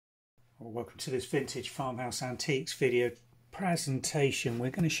Well, welcome to this vintage farmhouse antiques video presentation. We're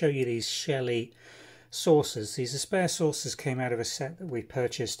going to show you these Shelly saucers. These are spare saucers, came out of a set that we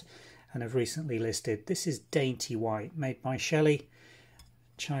purchased and have recently listed. This is Dainty White, made by Shelly.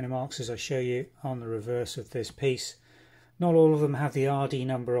 China marks, as I show you on the reverse of this piece. Not all of them have the RD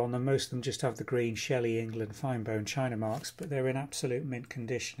number on them. Most of them just have the green Shelly England fine bone China marks, but they're in absolute mint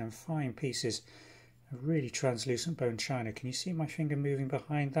condition and fine pieces of really translucent bone china. Can you see my finger moving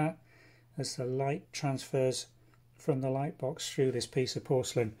behind that as the light transfers from the light box through this piece of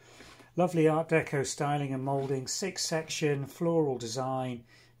porcelain? Lovely Art Deco styling and moulding, 6-section floral design.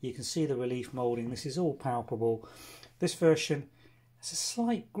 You can see the relief moulding. This is all palpable. This version has a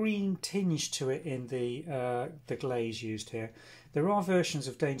slight green tinge to it in the glaze used here. There are versions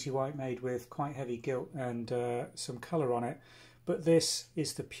of Dainty White made with quite heavy gilt and some colour on it, but this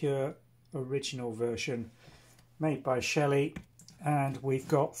is the pure original version made by Shelly. And we've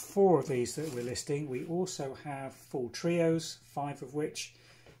got 4 of these that we're listing. We also have full trios, 5 of which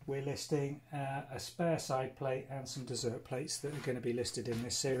we're listing, a spare side plate and some dessert plates that are going to be listed in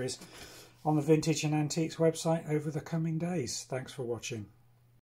this series on the Vintage and Antiques website over the coming days. Thanks for watching.